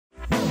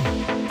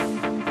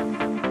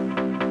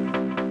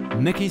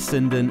Nicky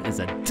Sinden is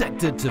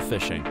addicted to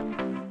fishing.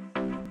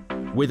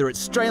 Whether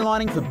it's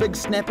straylining for big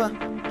snapper,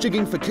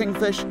 jigging for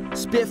kingfish,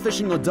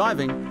 spearfishing or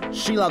diving,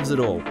 she loves it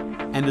all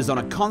and is on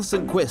a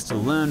constant quest to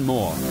learn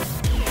more.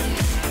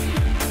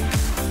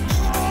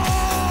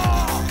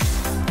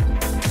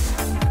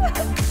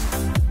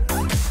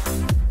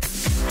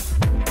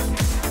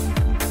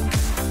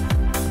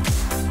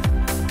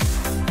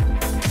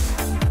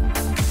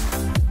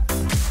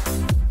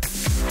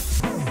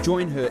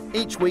 Join her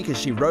each week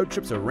as she road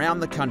trips around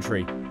the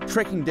country,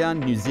 tracking down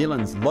New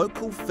Zealand's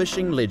local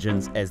fishing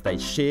legends as they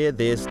share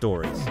their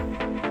stories,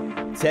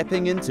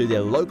 tapping into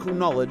their local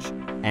knowledge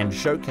and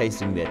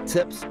showcasing their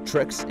tips,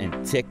 tricks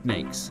and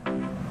techniques.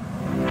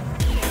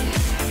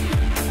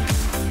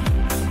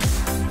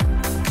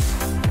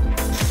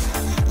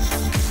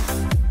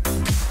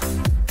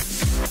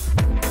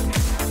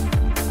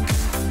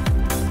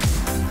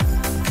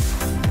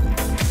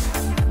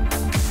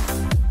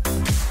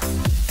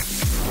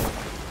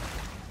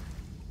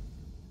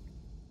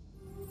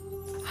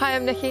 Hi,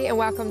 I'm Nikki and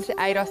welcome to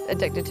ADOS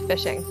Addicted to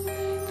Fishing.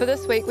 For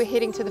this week we're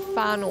heading to the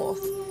far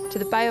north, to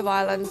the Bay of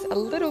Islands, a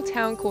little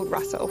town called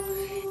Russell.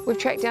 We've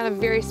tracked down a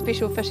very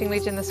special fishing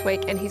legend this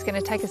week and he's going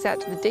to take us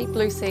out to the deep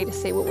blue sea to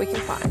see what we can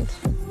find.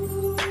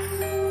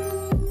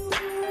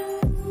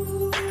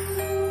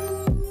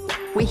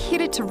 We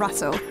headed to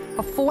Russell,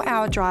 a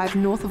 4-hour drive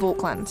north of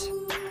Auckland.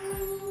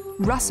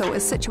 Russell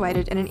is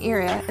situated in an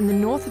area in the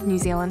north of New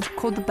Zealand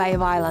called the Bay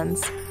of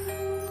Islands.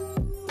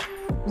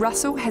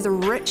 Russell has a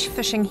rich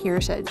fishing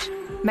heritage,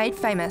 made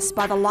famous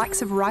by the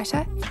likes of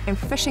writer and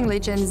fishing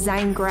legend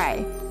Zane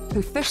Grey,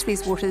 who fished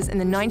these waters in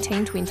the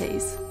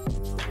 1920s.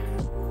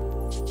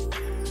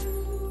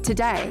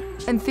 Today,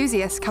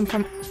 enthusiasts come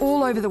from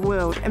all over the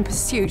world in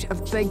pursuit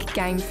of big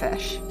game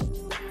fish.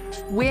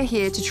 We're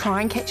here to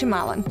try and catch a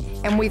marlin,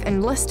 and we've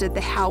enlisted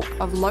the help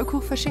of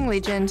local fishing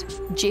legend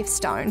Geoff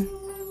Stone.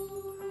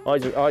 I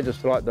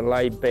just like the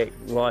laid-back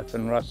life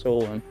in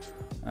Russell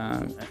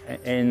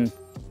and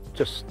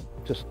just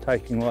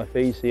taking life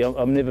easy.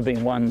 I've never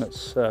been one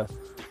that's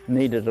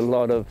needed a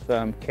lot of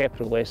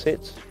capital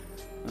assets.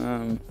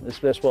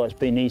 That's why it's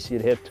been easier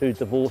to have 2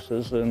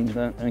 divorces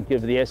and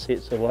give the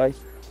assets away.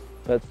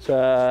 But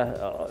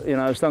you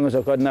know, as long as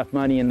I've got enough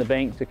money in the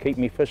bank to keep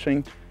me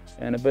fishing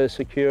and a bit of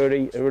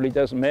security, it really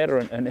doesn't matter.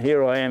 And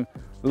here I am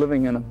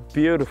living in a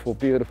beautiful,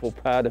 beautiful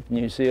part of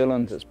New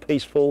Zealand. It's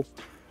peaceful,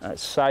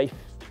 it's safe,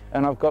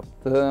 and I've got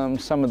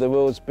some of the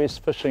world's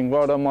best fishing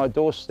right on my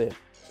doorstep.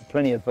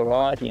 Plenty of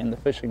variety in the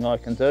fishing I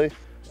can do.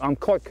 I'm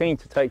quite keen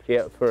to take you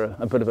out for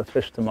a bit of a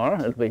fish tomorrow.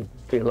 It'll be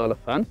a lot of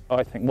fun.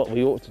 I think what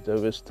we ought to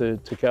do is to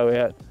go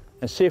out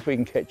and see if we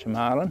can catch a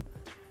marlin,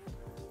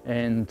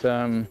 and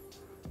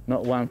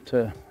not want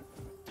to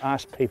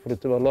ask people to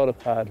do a lot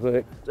of hard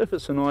work. If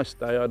it's a nice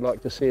day, I'd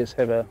like to see us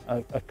have a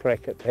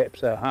crack at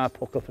perhaps a harp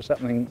hooker for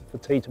something for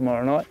tea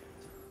tomorrow night.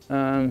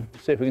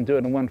 See if we can do it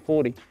in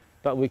 140.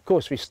 But of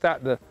course we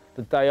start the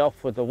day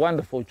off with a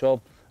wonderful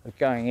job of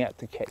going out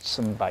to catch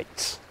some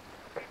baits.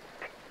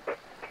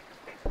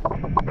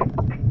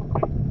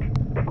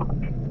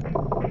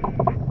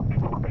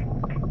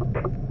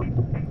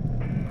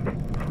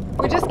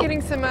 We're just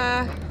getting some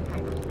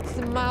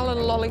marlin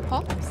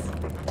lollipops,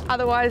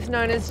 otherwise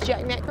known as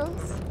jack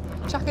mackerels,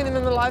 chucking them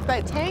in the live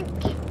bait tank,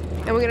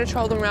 and we're going to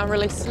troll them around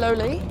really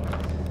slowly,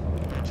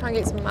 try and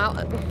get some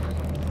marlin.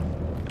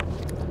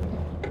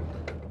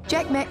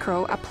 Jack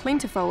mackerel are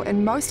plentiful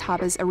in most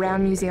harbours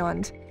around New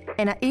Zealand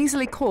and are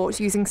easily caught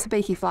using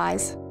sabiki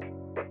flies.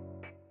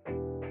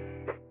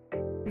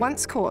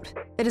 Once caught,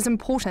 it is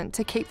important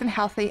to keep them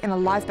healthy in a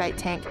live bait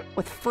tank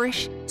with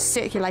fresh,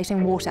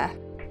 circulating water.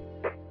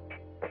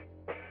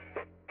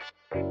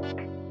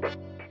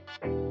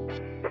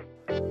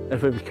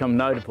 If we become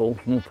notable,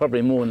 we're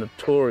probably more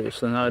notorious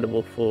than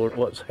notable for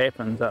what's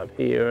happened up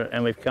here,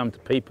 and we've come to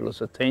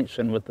people's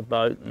attention with the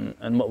boat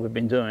and what we've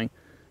been doing,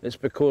 it's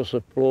because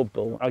of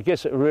broadbill. I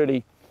guess it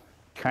really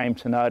came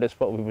to notice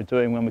what we were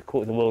doing when we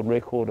caught the world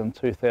record in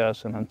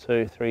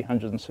 2002,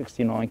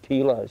 369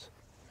 kilos.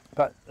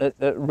 But it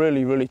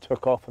really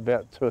took off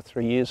about 2 or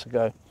 3 years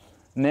ago.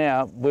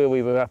 Now, where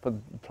we were up at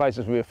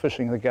places we were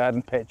fishing the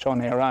garden patch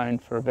on our own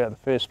for about the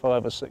first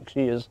 5 or 6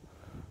 years,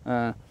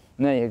 now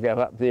you go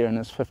up there and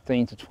there's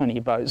 15 to 20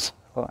 boats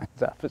lined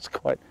up. It's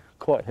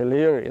quite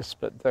hilarious,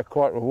 but they're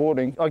quite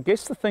rewarding. I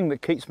guess the thing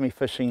that keeps me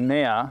fishing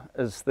now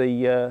is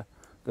the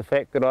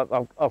fact that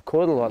I've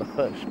caught a lot of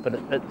fish, but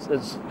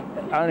it's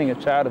owning a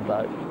charter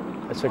boat.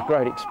 It's a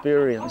great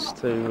experience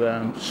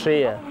to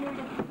share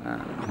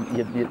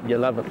your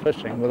love of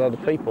fishing with other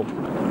people.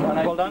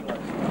 Well done.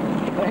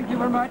 Thank you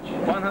very much.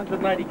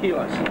 180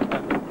 kilos.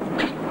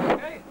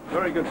 Okay.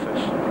 Very good fish.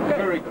 Okay.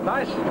 Very good.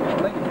 Nice.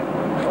 Thank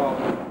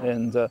you.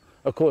 And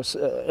of course,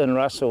 in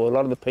Russell, a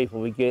lot of the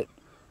people we get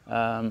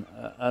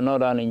are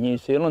not only New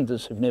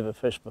Zealanders who've never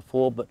fished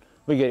before, but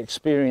we get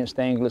experienced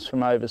anglers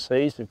from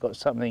overseas who've got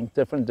something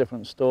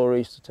different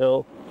stories to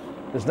tell.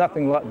 There's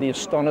nothing like the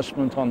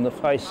astonishment on the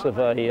face of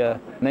an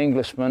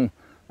Englishman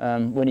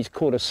when he's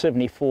caught a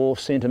 74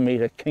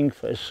 centimetre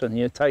kingfish and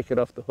you take it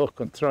off the hook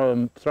and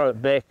throw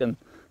it back and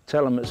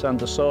tell them it's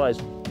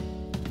undersized.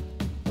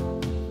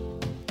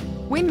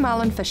 When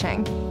marlin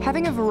fishing,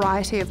 having a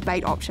variety of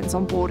bait options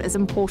on board is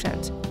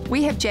important.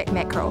 We have jack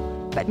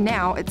mackerel, but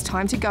now it's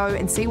time to go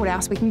and see what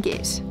else we can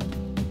get.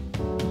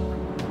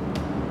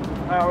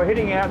 We're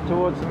heading out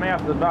towards the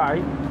mouth of the bay,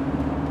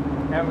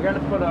 and we're going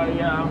to put a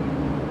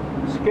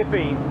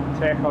skippy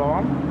tackle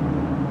on.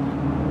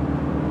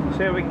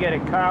 See if we can get a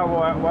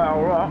carwhite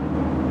whale rock,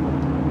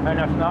 and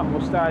if not,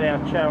 we'll start our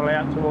travel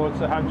out towards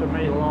the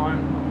 100-metre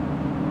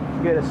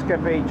line, get a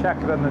skippy, chuck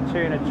it in the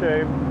tuna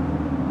tube,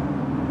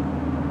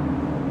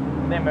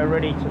 and then we're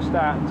ready to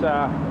start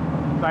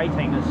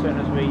baiting as soon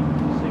as we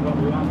see what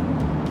we want.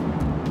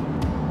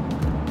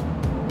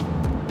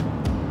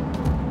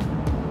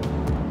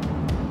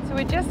 So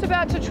we're just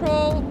about to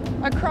trawl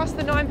across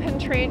the 9-pin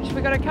trench.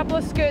 We've got a couple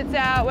of skirts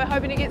out. We're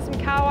hoping to get some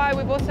kahawai.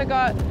 We've also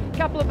got a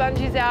couple of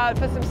bungees out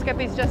for some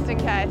skippies just in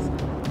case.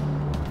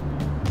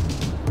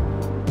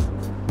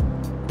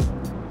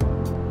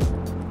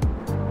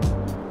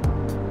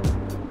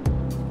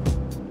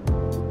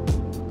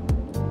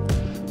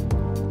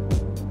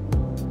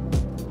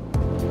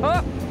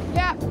 Oh,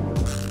 yeah.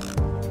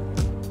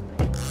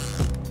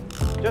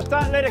 Just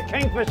don't let a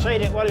kingfish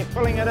eat it while you're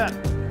pulling it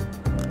in.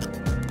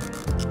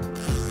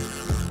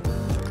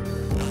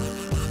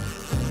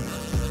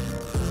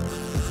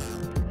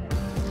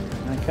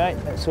 Okay,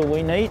 that's all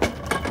we need.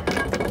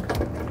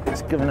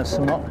 It's given us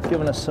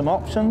some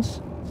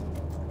options.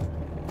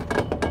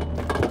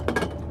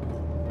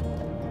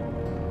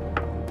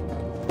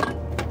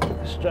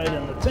 Straight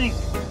in the tank.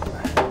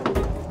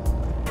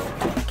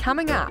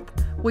 Coming up,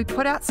 we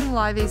put out some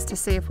liveys to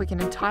see if we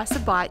can entice a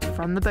bite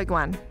from the big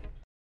one.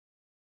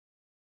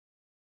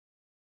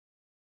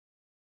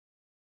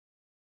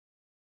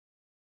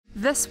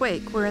 This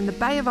week we're in the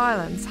Bay of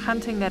Islands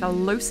hunting that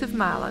elusive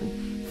marlin,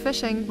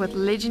 fishing with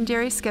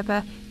legendary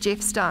skipper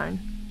Geoff Stone.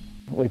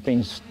 We've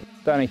been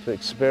starting to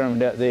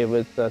experiment out there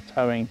with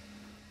towing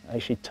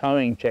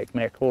jack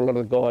mackerel. A lot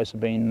of the guys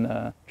have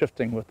been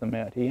drifting with them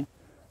out here,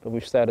 but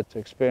we've started to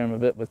experiment a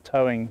bit with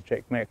towing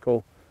jack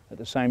mackerel at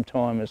the same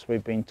time as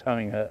we've been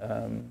towing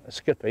a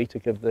skippy to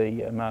give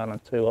the marlin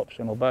 2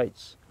 optional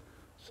baits.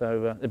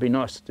 So it'd be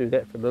nice to do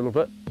that for a little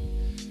bit.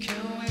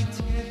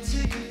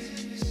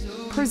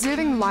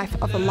 Preserving life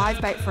of the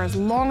live bait for as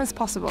long as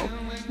possible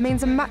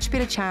means a much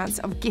better chance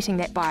of getting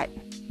that bite.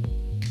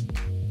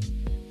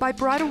 By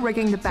bridle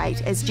rigging the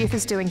bait, as Geoff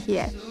is doing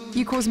here,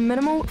 you cause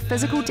minimal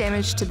physical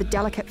damage to the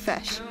delicate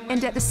fish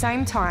and at the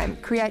same time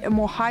create a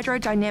more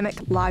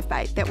hydrodynamic live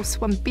bait that will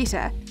swim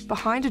better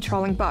behind a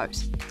trolling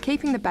boat,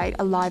 keeping the bait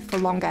alive for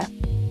longer.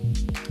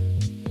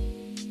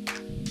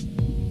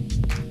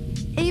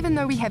 Even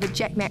though we have a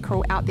jack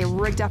mackerel out there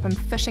rigged up and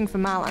fishing for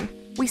marlin,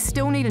 we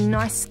still need a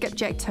nice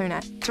skipjack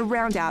tuna to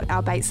round out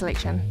our bait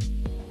selection.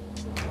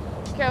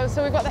 Okay,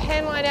 so we've got the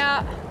hand line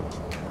out.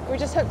 We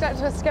just hooked up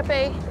to a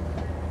skippy.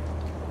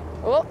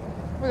 Oh,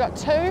 we've got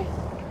 2.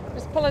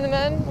 Just pulling them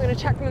in. We're going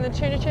to chuck them in the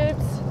tuna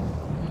tubes.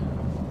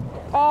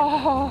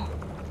 Oh!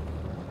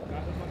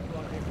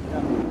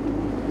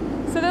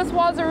 So this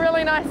was a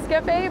really nice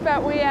skippy,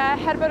 but we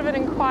had a bit of an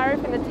inquiry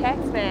from the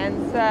tax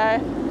man. So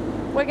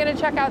we're going to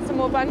chuck out some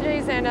more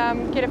bungees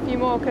and get a few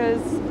more,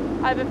 because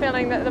I have a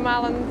feeling that no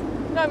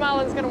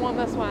marlin's going to want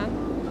this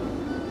one.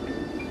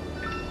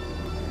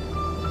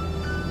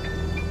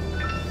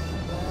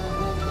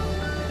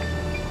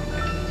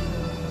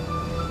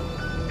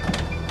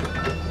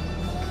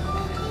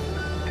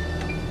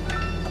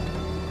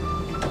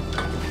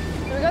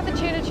 The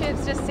tuna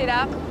tubes just set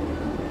up.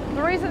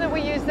 The reason that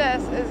we use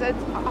this is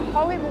it's a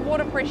whole heap of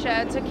water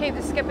pressure to keep the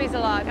skippies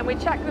alive, and we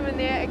chuck them in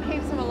there, it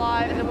keeps them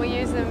alive, and then we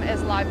use them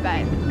as live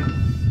bait.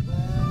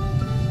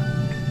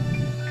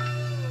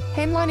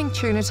 Handlining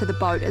tuna to the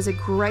boat is a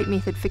great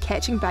method for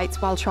catching baits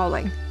while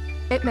trolling.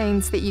 It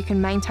means that you can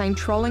maintain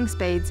trolling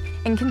speeds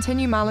and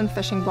continue marlin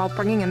fishing while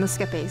bringing in the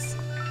skippies.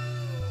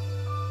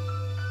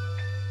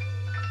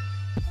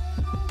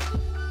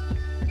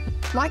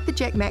 Like the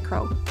jack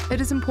mackerel, it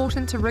is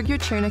important to rig your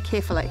tuna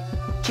carefully.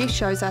 Geoff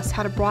shows us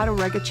how to bridle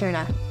rig a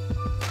tuna.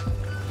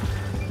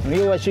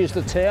 We always use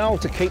the towel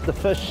to keep the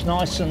fish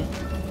nice and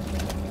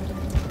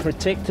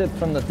protected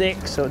from the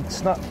deck, so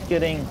it's not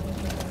getting...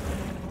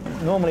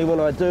 Normally what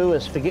I do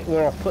is forget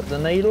where I put the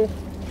needle.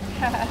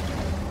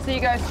 So you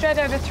go straight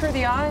over through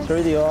the eyes?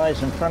 Through the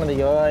eyes, in front of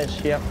the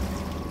eyes, yep.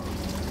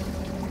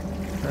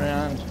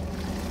 Around.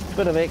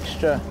 Bit of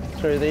extra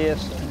through there.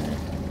 So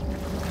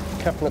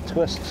a couple of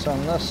twists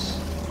on this.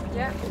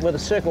 Yeah. With the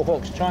circle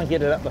hooks, try and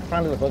get it up the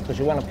front of the hook, because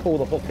you want to pull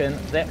the hook in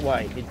that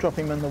way. You drop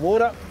him in the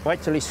water,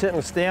 wait till he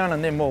settles down,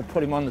 and then we'll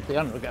put him on the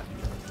downrigger.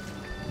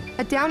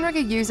 A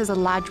downrigger uses a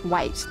large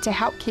weight to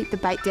help keep the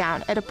bait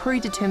down at a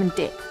predetermined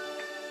depth.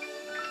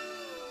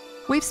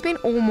 We've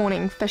spent all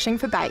morning fishing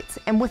for baits,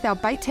 and with our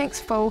bait tanks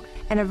full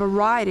and a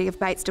variety of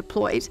baits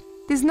deployed,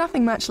 there's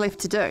nothing much left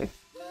to do.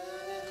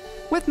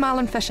 With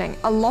marlin fishing,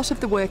 a lot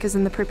of the work is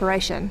in the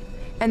preparation,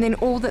 and then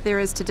all that there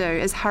is to do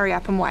is hurry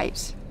up and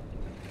wait.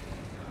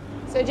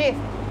 So Geoff,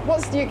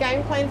 what's your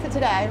game plan for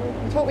today?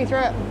 Talk me through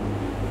it.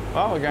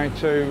 Well, we're going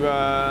to,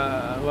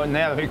 well,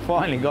 now that we've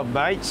finally got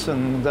baits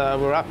and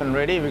we're up and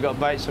ready, we've got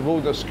baits of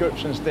all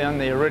descriptions down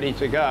there ready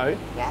to go.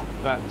 Yeah.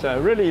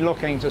 But really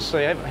looking to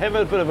see, have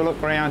a bit of a look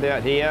around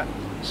out here,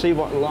 see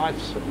what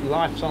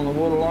life's on the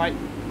water like,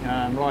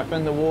 life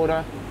in the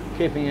water,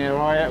 keeping our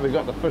eye out. We've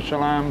got the fish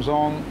alarms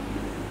on,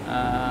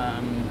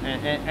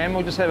 and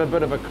we'll just have a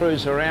bit of a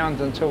cruise around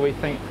until we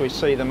think we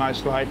see the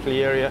most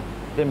likely area.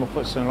 Then we'll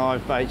put some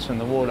live baits in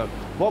the water.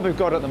 What we've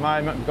got at the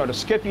moment, we've got a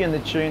skippy in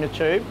the tuna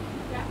tube.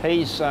 Yeah.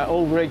 He's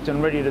all rigged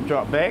and ready to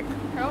drop back.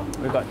 Cool.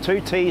 We've got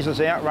 2 teasers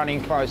out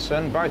running close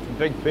in, both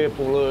big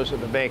purple lures at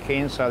the back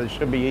end, so they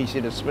should be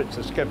easy to switch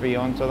the skippy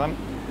onto them.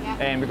 Yeah.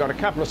 And we've got a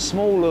couple of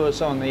small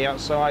lures on the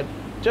outside,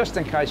 just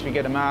in case we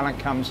get a marlin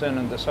comes in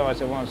and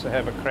decides it wants to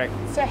have a crack.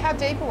 So how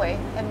deep are we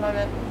at the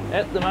moment?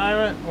 At the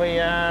moment we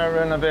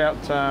are in about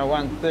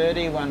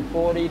 130,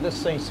 140.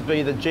 This seems to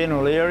be the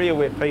general area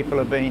where people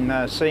have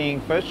been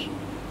seeing fish.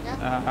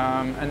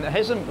 Yeah. And it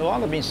hasn't, while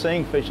they've been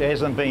seeing fish, there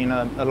hasn't been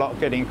a lot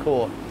getting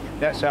caught.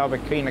 That's how we're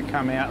keen to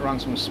come out, run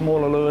some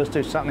smaller lures,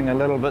 do something a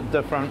little bit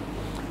different.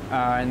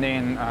 And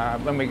then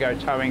when we go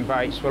towing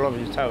baits, we'll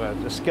obviously tow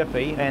a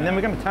skippy, and then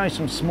we're going to tow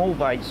some small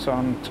baits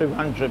on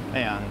 200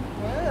 pound.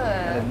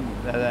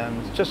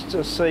 Just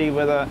to see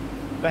whether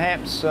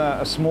perhaps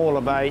a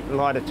smaller bait,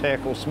 lighter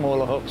tackle,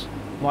 smaller hooks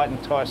might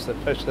entice the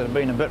fish that have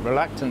been a bit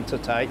reluctant to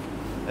take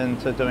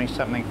into doing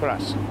something for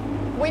us.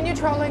 When you're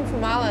trolling for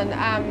marlin,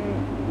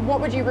 what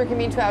would you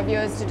recommend to our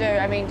viewers to do?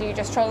 I mean, do you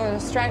just troll in a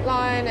straight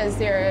line? Is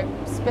there a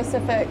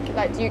specific,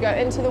 like, do you go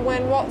into the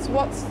wind?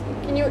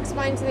 Can you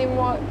explain to them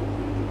what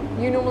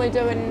you normally do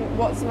and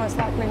what's the most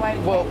likely way to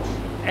catch? Well,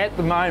 at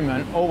the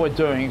moment, all we're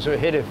doing is we're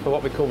headed for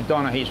what we call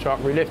Donaghy's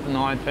Rock. We left the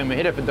 9 pin, we're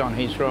headed for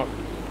Donaghy's Rock,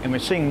 and we're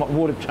seeing what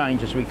water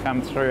changes we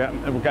come through.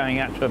 We're going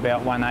out to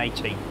about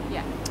 180.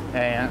 Yeah.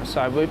 And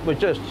so we're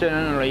just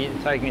generally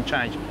taking a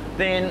change.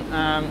 Then,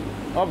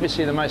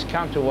 obviously, the most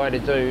comfortable way to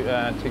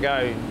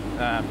go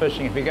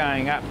fishing if you're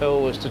going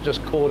uphill is to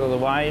just quarter the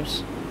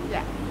waves.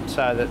 Yeah.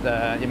 So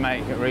that you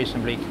make it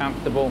reasonably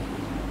comfortable.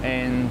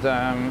 And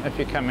if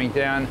you're coming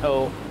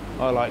downhill,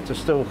 I like to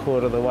still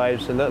quarter the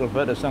waves a little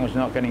bit, as long as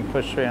you're not getting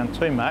pushed around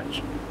too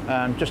much,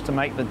 just to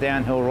make the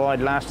downhill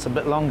ride last a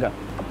bit longer.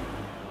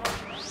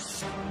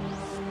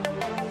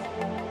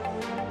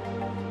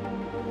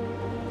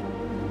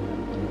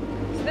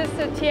 So this is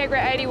a Tiagra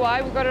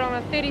 80Y. We've got it on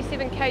a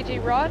 37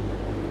 kg rod.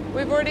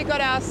 We've already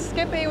got our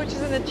skippy, which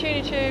is in the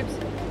tuna tubes,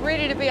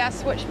 ready to be our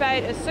switch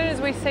bait. As soon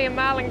as we see a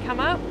marlin come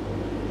up,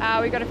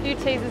 we've got a few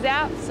teasers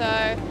out, so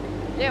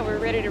yeah, we're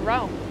ready to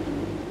roll.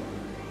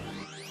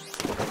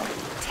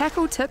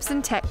 Tackle tips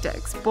and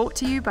tactics brought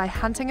to you by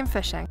Hunting and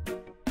Fishing.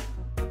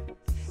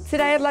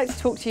 Today I'd like to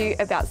talk to you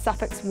about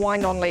Suffolk's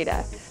wind-on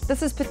leader.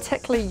 This is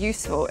particularly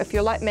useful if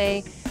you're like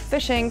me,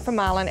 fishing for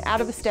marlin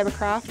out of a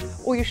stabbercraft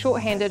or you're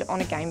short-handed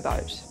on a game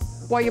boat.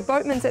 While your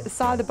boatman's at the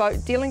side of the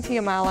boat dealing to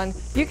your marlin,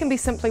 you can be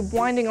simply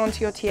winding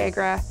onto your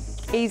Tiagra,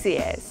 easy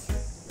as.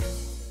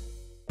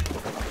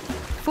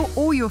 For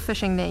all your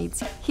fishing needs,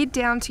 head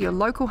down to your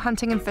local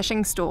hunting and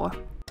fishing store.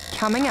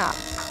 Coming up,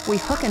 we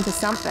hook into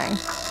something.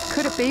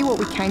 Could it be what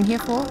we came here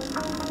for? We're just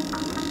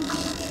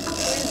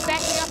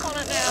backing up on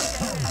it now.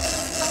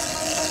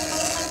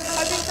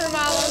 Hoping for a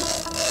marlin.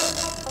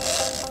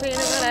 See you in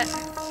a minute.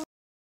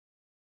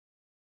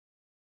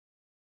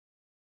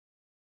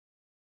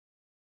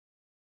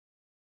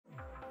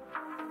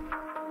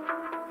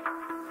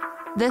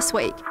 This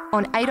week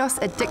on ADOS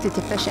Addicted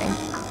to Fishing,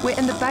 we're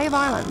in the Bay of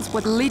Islands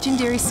with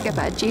legendary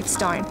skipper Geoff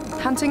Stone,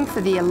 hunting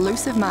for the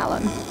elusive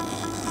marlin.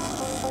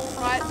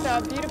 Right, so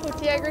our beautiful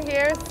Tiagra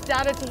here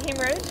started to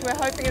hemorrhage. We're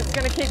hoping it's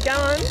going to keep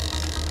going.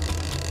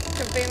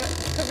 Could be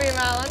a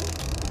marlin.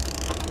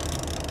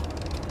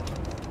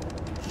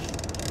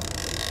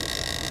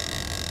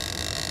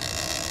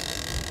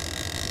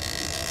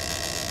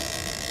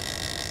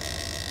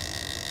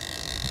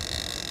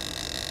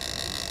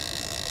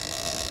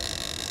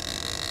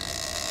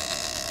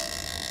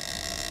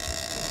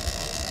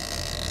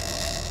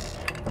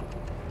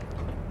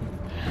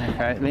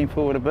 Okay, lean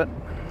forward a bit.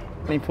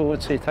 Lean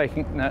forward, so you're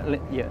taking, no,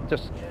 yeah,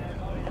 just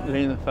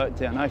lean the boat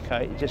down.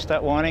 Okay, just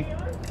start whining.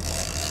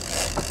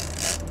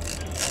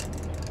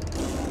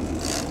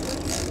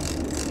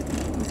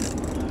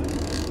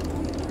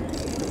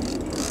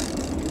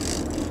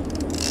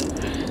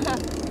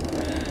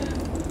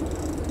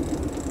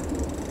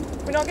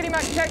 We're not getting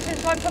much traction,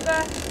 so I put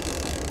the...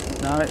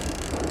 No,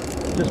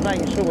 just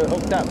making sure we're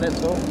hooked up,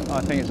 that's all.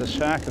 I think it's a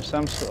shark of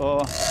some sort,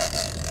 or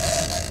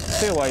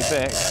fair way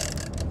back.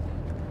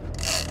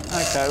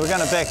 Okay, we're going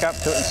to back up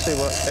to it and see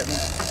what's happening.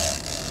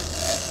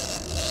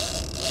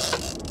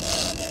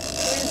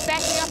 We're just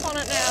backing up on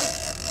it now.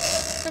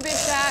 Could be a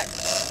shark.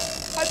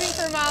 Hoping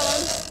for a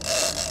marlin.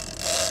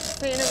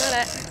 See you in a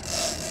minute.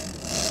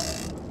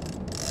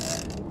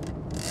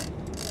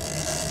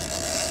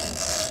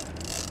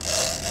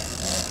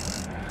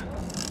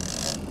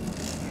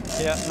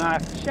 Yeah, no.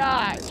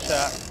 Shark.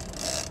 Shark.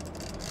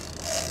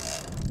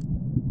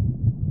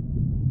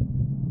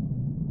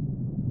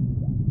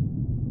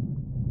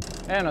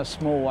 And a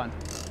small one.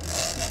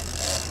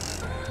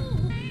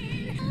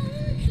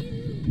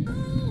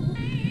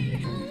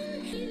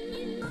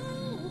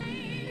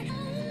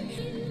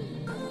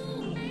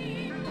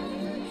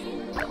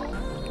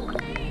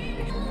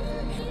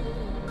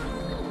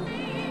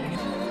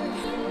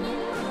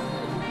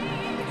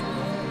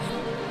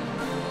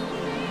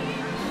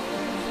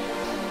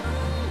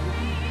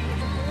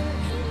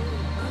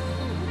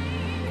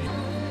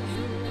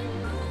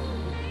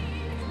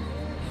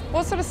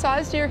 What sort of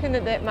size do you reckon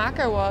that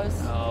mako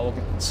was? Oh,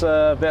 it's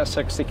about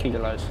 60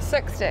 kilos.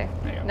 60?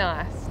 Yeah.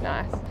 Nice,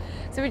 nice.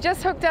 So we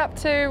just hooked up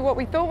to what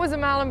we thought was a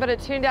marlin, but it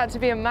turned out to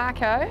be a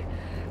mako.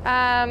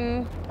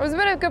 It was a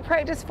bit of good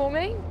practice for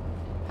me.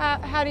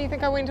 How do you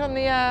think I went on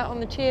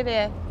the chair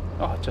there?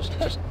 Oh,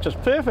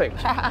 just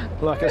perfect.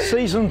 Like a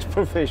seasoned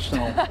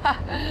professional.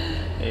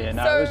 Yeah,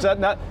 no,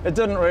 So- it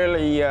didn't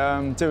really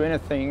do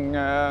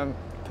anything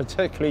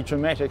particularly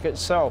dramatic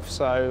itself.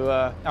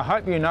 So I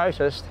hope you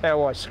noticed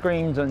how I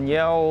screamed and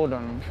yelled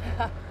and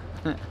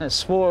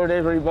swore at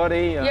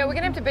everybody. Yeah, we're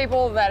gonna have to beep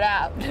all of that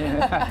out.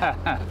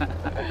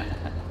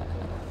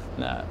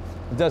 No,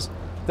 it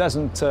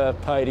doesn't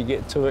pay to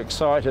get too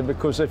excited,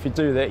 because if you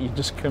do that, you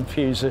just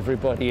confuse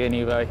everybody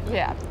anyway.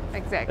 Yeah,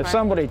 exactly. If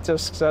somebody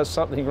just does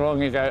something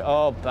wrong, you go,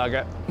 oh,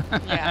 bugger,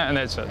 Yeah, and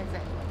that's it. exactly.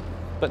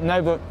 But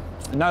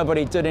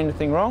nobody did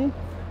anything wrong.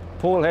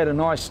 Paul had a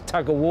nice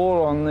tug of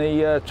war on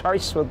the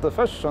chase with the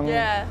fish, and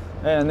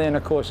then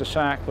of course a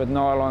shark with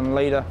nylon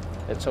leader.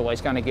 It's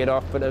always going to get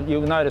off, but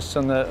you'll notice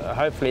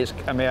hopefully it's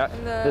come out,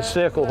 the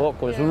circle hook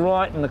was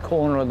right in the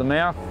corner of the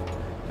mouth,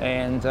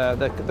 and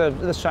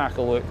the shark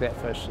will work that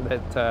fish,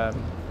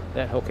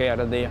 that hook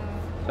out of there.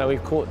 So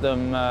we've caught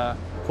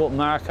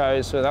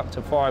marcos with up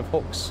to 5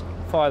 hooks,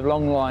 5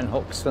 long line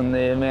hooks in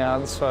their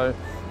mouths. So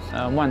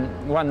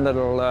one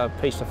little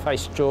piece of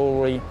face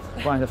jewellery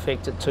won't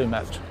affect it too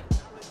much.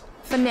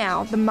 For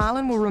now, the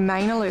marlin will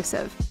remain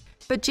elusive,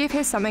 but Geoff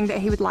has something that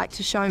he would like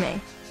to show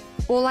me.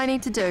 All I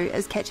need to do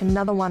is catch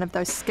another one of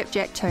those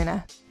skipjack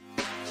tuna.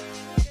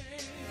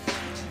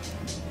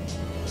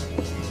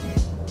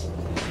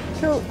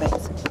 Cool,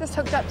 thanks. Just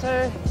hooked up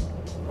to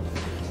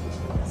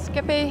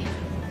Skippy.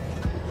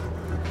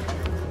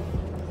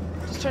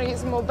 Just trying to get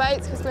some more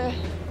baits because we're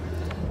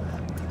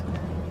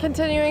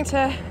continuing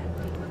to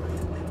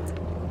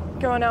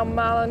go on our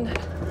marlin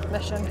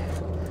mission.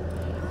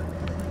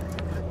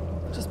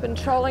 Just been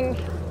trolling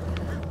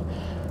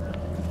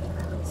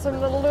some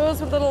little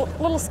lures with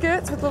little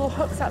skirts with little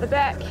hooks out the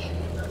back.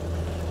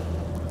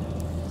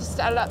 Just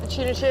started up the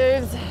tuna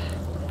tubes.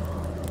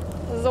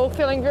 This is all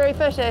feeling very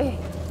fishy.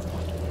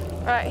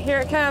 All right, here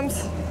it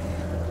comes.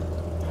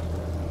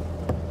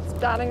 It's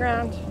darting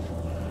around.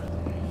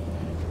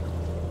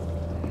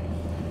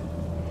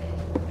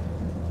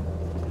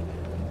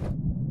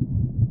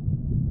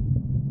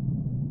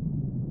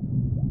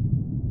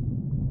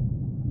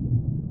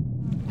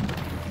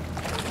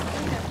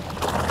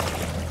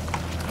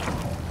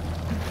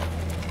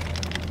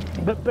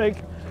 A bit big.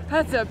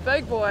 That's a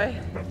big boy.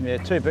 Yeah,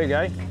 too big,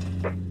 eh?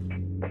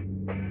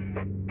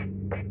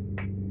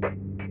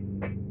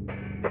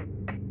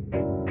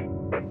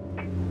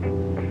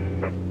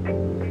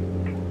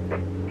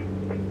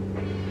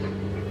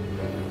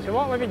 So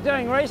what we've been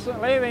doing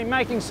recently, we've been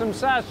making some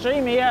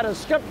sashimi out of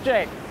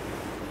skipjack.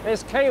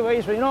 As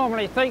Kiwis, we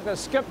normally think that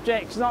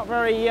skipjack's not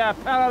very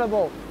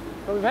palatable.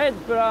 But we've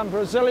had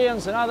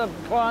Brazilians and other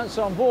clients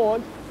on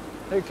board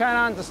who can't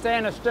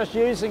understand us just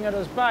using it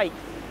as bait.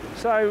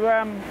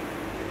 So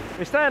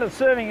we started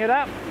serving it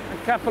up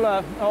a couple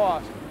of,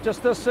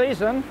 just this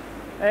season,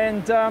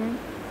 and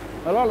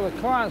a lot of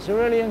the clients are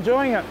really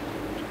enjoying it.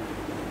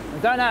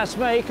 And don't ask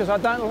me, because I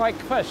don't like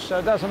fish, so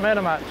it doesn't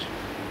matter much.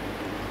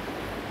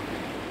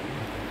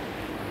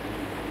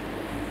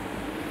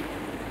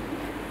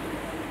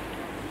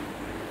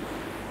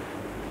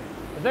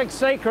 The big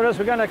secret is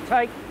we're going to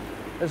take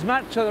as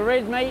much of the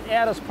red meat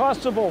out as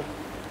possible.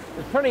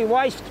 It's pretty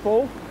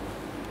wasteful,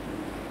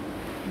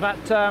 but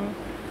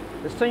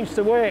it seems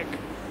to work.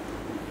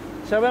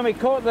 So when we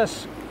caught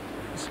this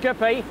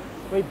skippy,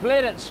 we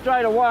bled it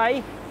straight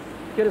away,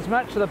 get as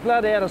much of the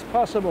blood out as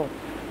possible.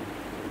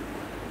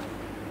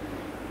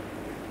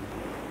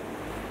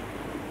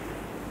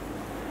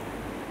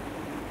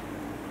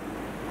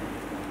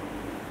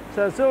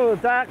 So it's all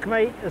the dark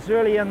meat is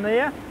really in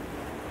there.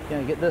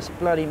 Going to get this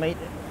bloody meat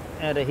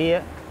out of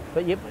here.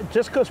 But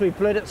just because we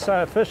bled it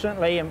so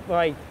efficiently, and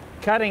by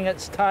cutting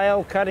its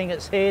tail, cutting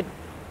its head,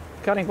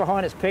 cutting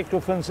behind its pectoral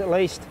fins at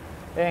least,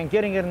 and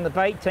getting it in the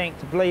bait tank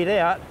to bleed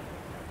out,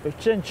 we've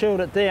chin chilled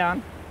it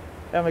down,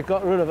 and we've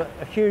got rid of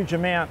a huge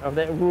amount of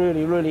that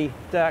really, really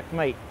dark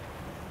meat.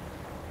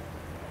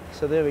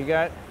 So there we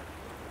go.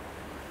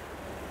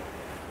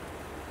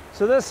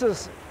 So this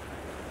is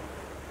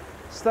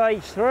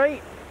stage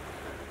 3.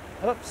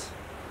 Oops.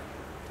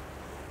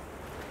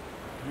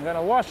 I'm going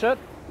to wash it.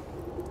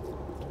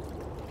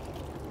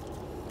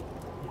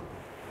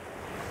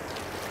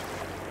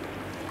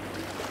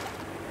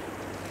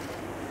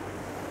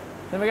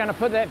 Then we're going to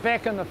put that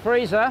back in the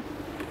freezer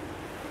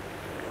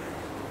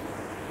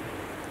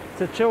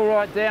to chill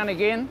right down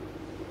again.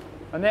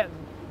 And that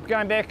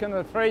going back in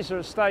the freezer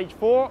is stage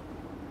 4.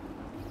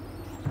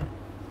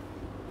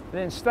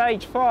 Then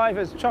stage 5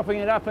 is chopping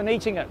it up and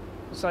eating it.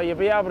 So you'll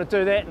be able to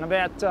do that in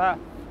about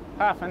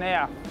half an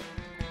hour.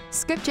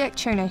 Skipjack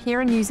tuna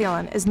here in New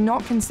Zealand is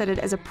not considered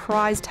as a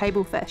prize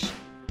table fish,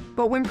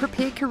 but when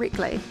prepared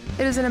correctly,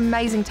 it is an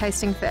amazing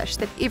tasting fish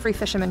that every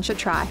fisherman should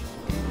try.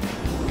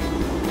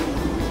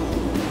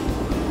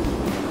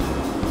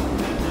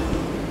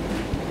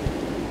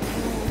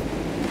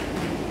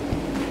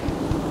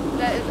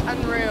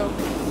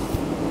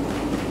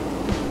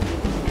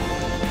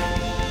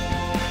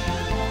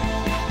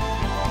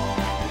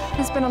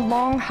 been a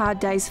long, hard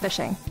day's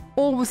fishing.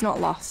 All was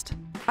not lost.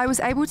 I was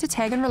able to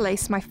tag and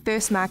release my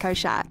first Mako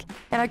shark,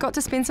 and I got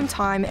to spend some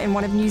time in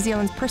one of New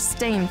Zealand's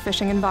pristine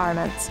fishing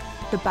environments,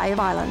 the Bay of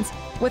Islands,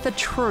 with a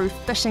true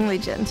fishing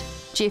legend,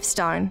 Geoff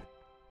Stone.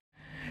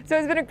 So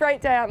it's been a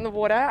great day out in the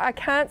water. I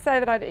can't say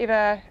that I'd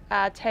ever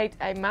tagged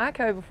a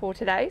Mako before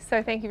today,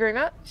 so thank you very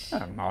much.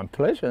 Oh, my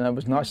pleasure. It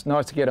was nice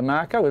to get a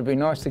Mako. It would be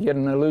nice to get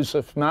an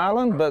elusive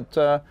Marlin,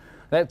 but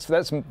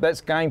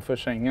that's game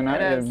fishing. You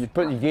know, you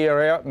put your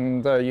gear out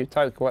and you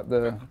take what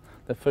the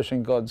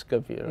fishing gods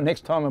give you.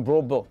 Next time a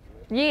broadbill.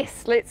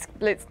 Yes, let's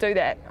do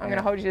that. I'm going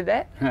to hold you to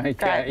that.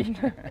 Okay.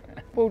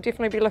 We'll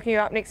definitely be looking you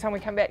up next time we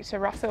come back to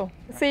Russell.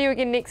 See you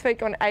again next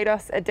week on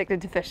ADOS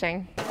Addicted to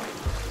Fishing.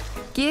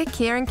 Gear,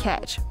 Care and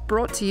Catch,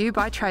 brought to you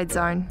by Trade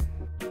Zone.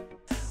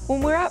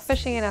 When we're out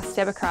fishing in our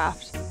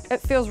stabbercraft,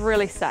 it feels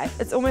really safe.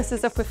 It's almost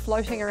as if we're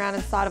floating around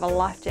inside of a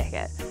life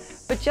jacket.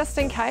 But just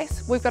in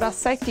case, we've got our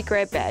safety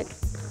grab bag.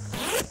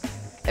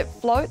 It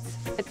floats,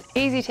 it's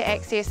easy to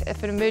access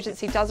if an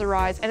emergency does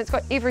arise, and it's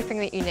got everything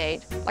that you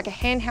need, like a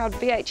handheld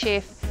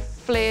VHF,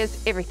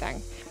 flares,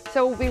 everything.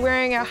 So we'll be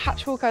wearing our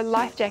Hutch Wilco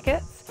life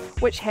jackets,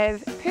 which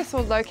have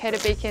personal locator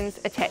beacons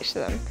attached to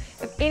them.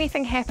 If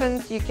anything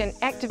happens, you can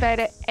activate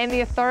it and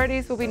the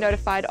authorities will be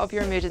notified of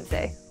your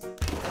emergency.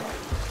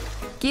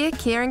 Gear,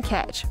 Care and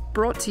Catch,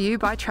 brought to you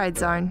by Trade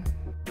Zone.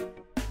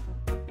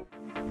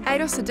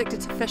 ADOS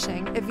Addicted to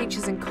Fishing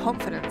adventures in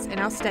confidence in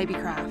our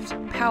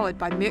stabbycraft, powered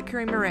by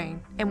Mercury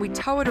Marine, and we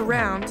tow it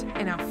around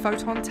in our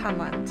Photon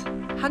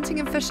Tunland.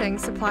 Hunting and fishing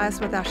supply us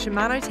with our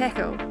Shimano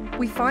tackle.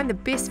 We find the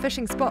best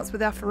fishing spots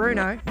with our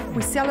Furuno.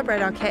 We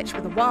celebrate our catch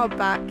with a wild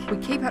buck. We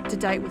keep up to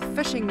date with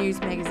Fishing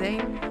News magazine,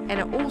 and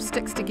it all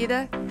sticks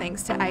together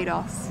thanks to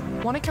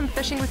ADOS. Want to come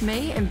fishing with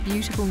me in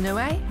beautiful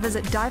Niue?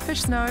 Visit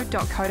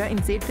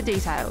diefishsnow.co.nz for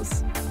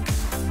details.